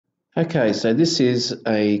Okay, so this is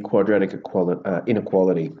a quadratic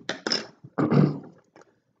inequality. The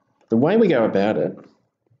way we go about it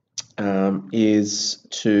is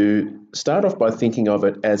to start off by thinking of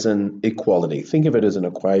it as an equality. Think of it as an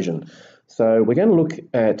equation. So we're going to look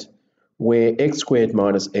at where x squared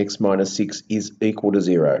minus x minus 6 is equal to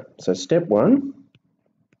 0. So step 1,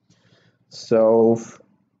 solve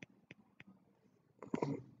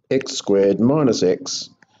x squared minus x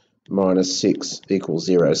minus 6 equals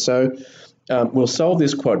 0. So we'll solve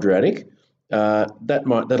this quadratic.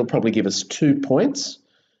 That'll probably give us 2 points,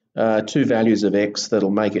 2 values of x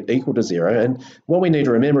that'll make it equal to 0. And what we need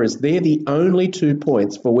to remember is they're the only 2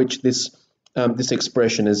 points for which this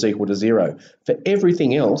expression is equal to 0. For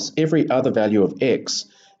everything else, every other value of x,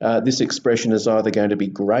 this expression is either going to be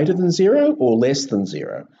greater than 0 or less than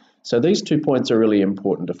 0. So these 2 points are really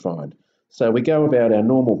important to find. So we go about our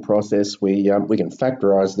normal process. We can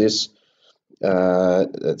factorise this.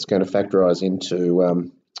 It's going to factorise into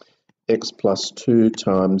x plus 2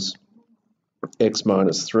 times x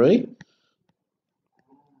minus 3.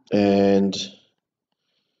 And,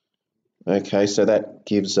 okay, so that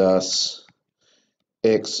gives us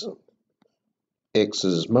x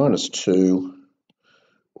is minus 2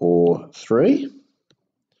 or 3.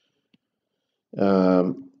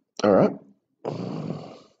 All right.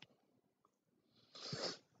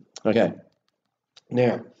 Okay.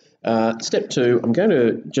 Now, step 2, I'm going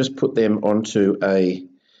to just put them onto a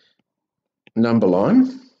number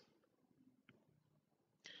line.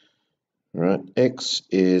 All right, x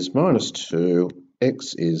is minus 2,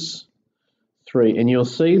 x is 3, and you'll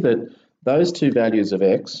see that those 2 values of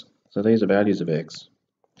x, so these are values of x,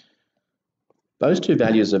 those 2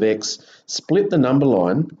 values of x split the number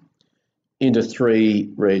line into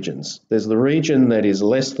 3 regions. There's the region that is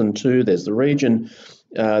less than 2, there's the region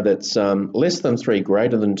that's less than 3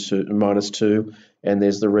 greater than 2 minus 2, and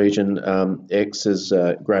there's the region x is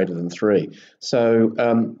greater than 3.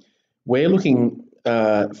 So we're looking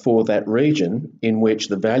for that region in which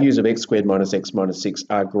the values of x squared minus x minus 6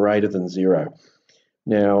 are greater than 0.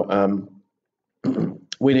 Now,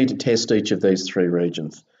 we need to test each of these 3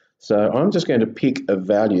 regions. So I'm just going to pick a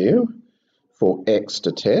value for x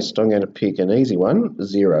to test. I'm going to pick an easy one,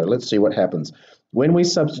 0. Let's see what happens. When we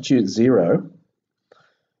substitute 0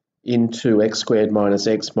 into x squared minus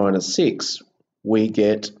x minus 6, we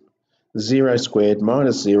get 0 squared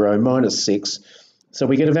minus 0 minus 6. So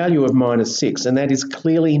we get a value of minus 6, and that is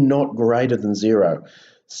clearly not greater than 0.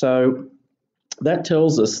 So that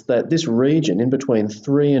tells us that this region in between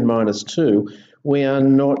 3 and minus 2, we're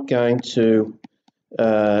not going to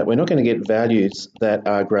get values that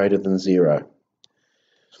are greater than 0.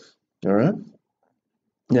 All right.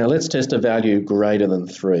 Now let's test a value greater than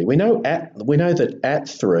 3. We know that at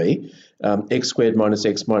 3, x squared minus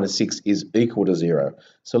x minus 6 is equal to 0.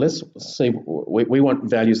 So let's see. We want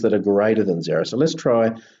values that are greater than 0. So let's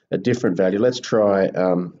try a different value. Let's try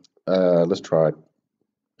 10,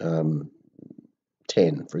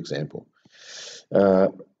 for example.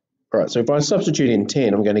 All right. So if I substitute in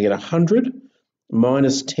 10, I'm going to get 100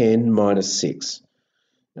 minus 10 minus 6.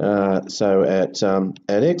 So at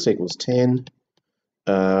x equals 10.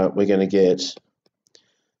 We're going to get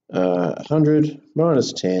 100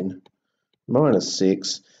 minus 10 minus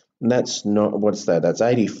 6, and that's not, what's that? That's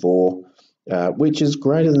 84, which is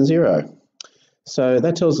greater than 0. So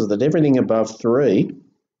that tells us that everything above 3,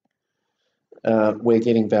 we're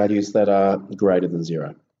getting values that are greater than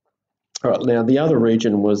 0. All right, now the other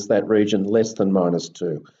region was that region less than minus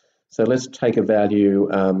 2. So let's take a value,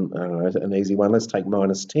 an easy one. Let's take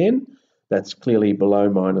minus 10. That's clearly below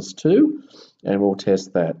minus 2, and we'll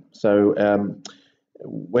test that. So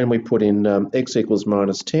when we put in x equals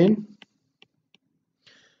minus 10,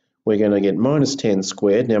 we're going to get minus 10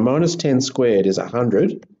 squared. Now minus 10 squared is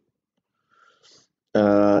 100,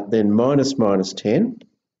 then minus 10,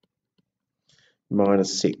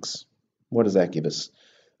 minus 6. What does that give us?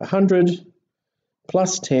 100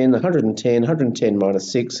 plus 10, 110, 110 minus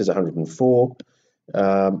 6 is 104.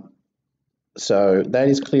 So that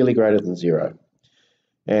is clearly greater than 0.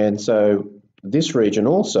 And so this region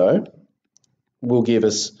also will give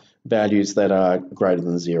us values that are greater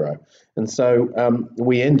than 0. And so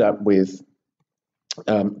we end up with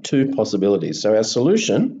 2 possibilities. So our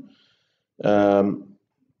solution to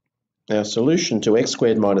x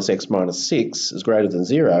squared minus x minus 6 is greater than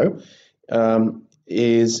 0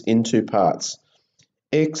 is in 2 parts.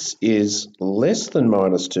 X is less than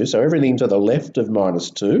minus 2, so everything to the left of minus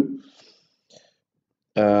 2,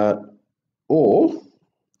 or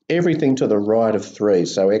everything to the right of 3,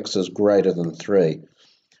 so x is greater than 3.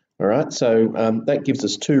 All right, so that gives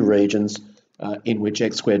us 2 regions in which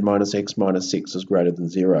x squared minus x minus 6 is greater than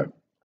 0.